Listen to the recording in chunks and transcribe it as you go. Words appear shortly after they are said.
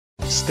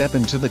Step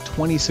into the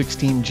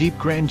 2016 Jeep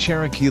Grand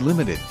Cherokee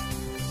Limited.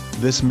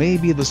 This may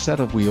be the set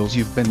of wheels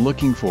you've been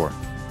looking for.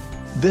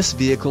 This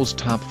vehicle's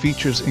top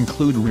features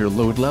include rear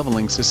load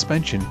leveling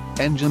suspension,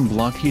 engine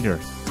block heater,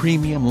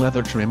 premium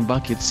leather trim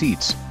bucket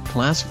seats,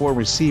 Class 4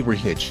 receiver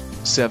hitch,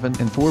 7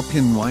 and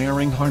 4-pin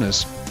wiring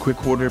harness,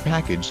 quick order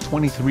package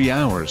 23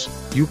 hours,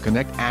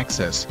 Uconnect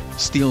access,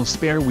 steel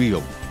spare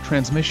wheel,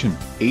 transmission,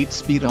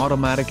 8-speed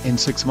automatic and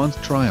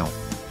 6-month trial.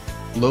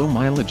 Low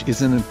mileage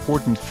is an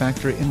important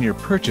factor in your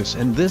purchase,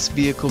 and this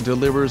vehicle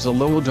delivers a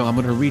low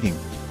odometer reading.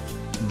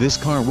 This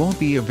car won't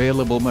be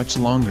available much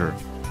longer.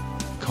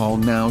 Call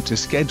now to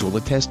schedule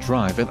a test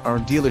drive at our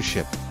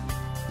dealership.